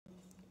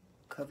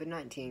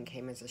COVID-19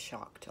 came as a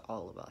shock to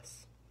all of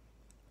us.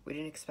 We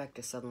didn't expect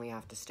to suddenly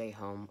have to stay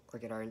home or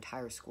get our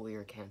entire school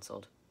year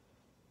canceled.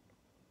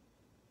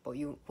 But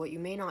what you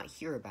may not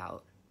hear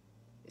about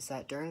is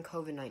that during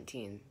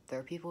COVID-19, there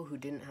are people who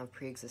didn't have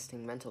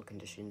pre-existing mental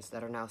conditions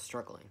that are now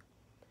struggling.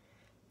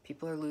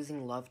 People are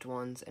losing loved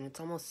ones, and it's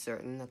almost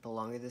certain that the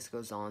longer this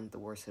goes on, the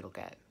worse it'll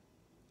get.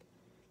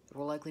 There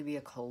will likely be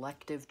a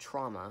collective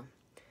trauma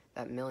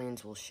that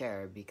millions will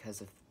share because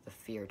of the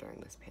fear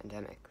during this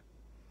pandemic.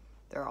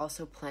 There are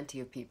also plenty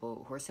of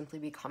people who are simply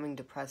becoming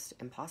depressed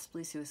and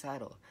possibly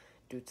suicidal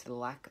due to the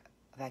lack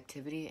of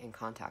activity and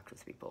contact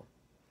with people.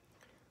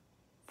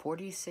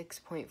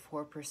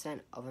 46.4%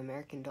 of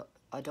American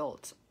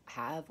adults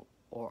have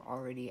or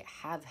already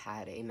have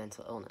had a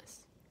mental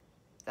illness.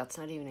 That's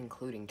not even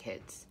including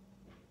kids.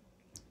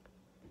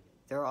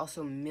 There are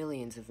also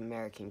millions of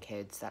American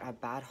kids that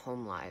have bad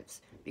home lives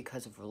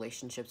because of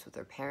relationships with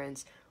their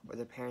parents or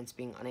their parents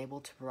being unable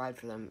to provide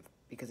for them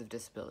because of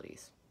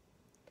disabilities.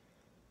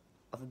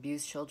 Of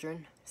abused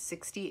children,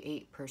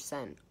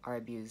 68% are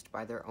abused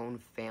by their own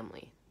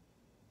family.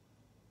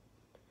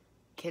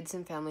 Kids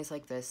and families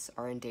like this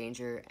are in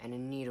danger and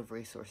in need of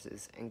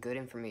resources and good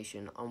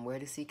information on where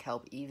to seek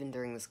help even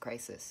during this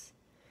crisis.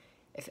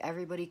 If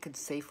everybody could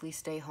safely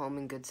stay home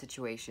in good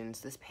situations,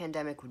 this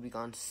pandemic would be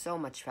gone so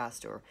much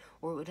faster,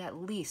 or it would at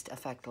least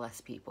affect less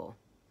people.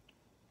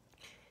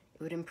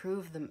 It would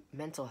improve the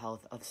mental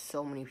health of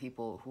so many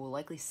people who will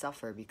likely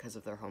suffer because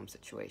of their home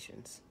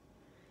situations.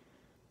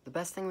 The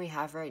best thing we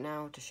have right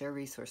now to share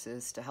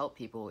resources to help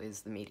people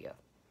is the media.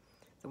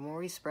 The more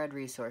we spread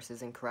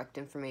resources and correct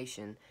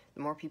information,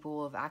 the more people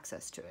will have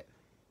access to it.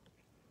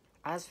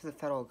 As for the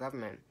federal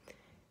government,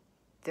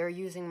 they're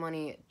using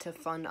money to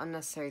fund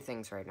unnecessary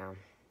things right now.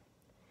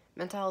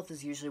 Mental health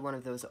is usually one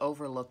of those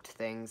overlooked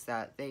things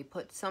that they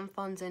put some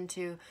funds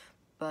into,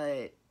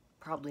 but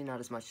probably not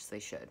as much as they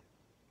should.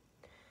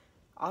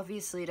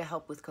 Obviously, to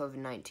help with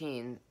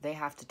COVID-19, they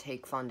have to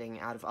take funding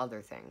out of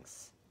other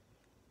things.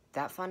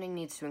 That funding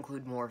needs to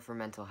include more for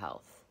mental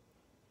health.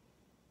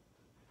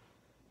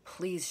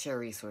 Please share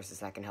resources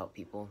that can help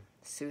people.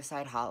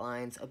 Suicide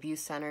hotlines, abuse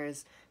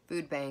centers,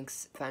 food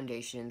banks,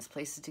 foundations,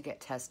 places to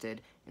get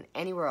tested, and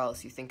anywhere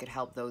else you think could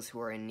help those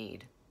who are in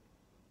need.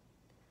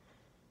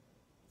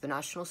 The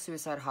National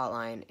Suicide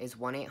Hotline is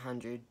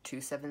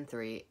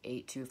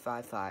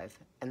 1-800-273-8255,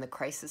 and the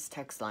crisis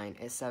text line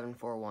is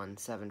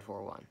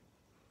 741-741.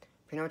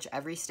 Pretty much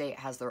every state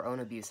has their own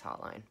abuse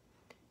hotline.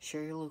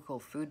 Share your local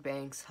food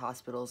banks,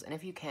 hospitals, and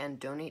if you can,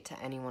 donate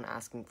to anyone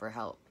asking for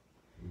help.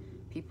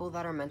 People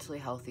that are mentally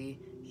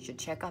healthy should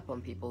check up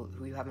on people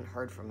who you haven't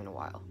heard from in a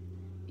while.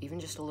 Even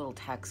just a little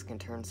text can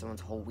turn someone's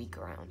whole week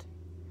around.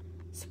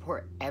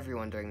 Support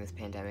everyone during this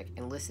pandemic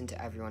and listen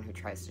to everyone who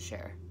tries to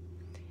share.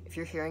 If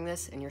you're hearing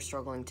this and you're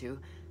struggling too,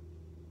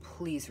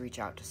 please reach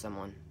out to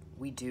someone.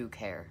 We do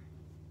care.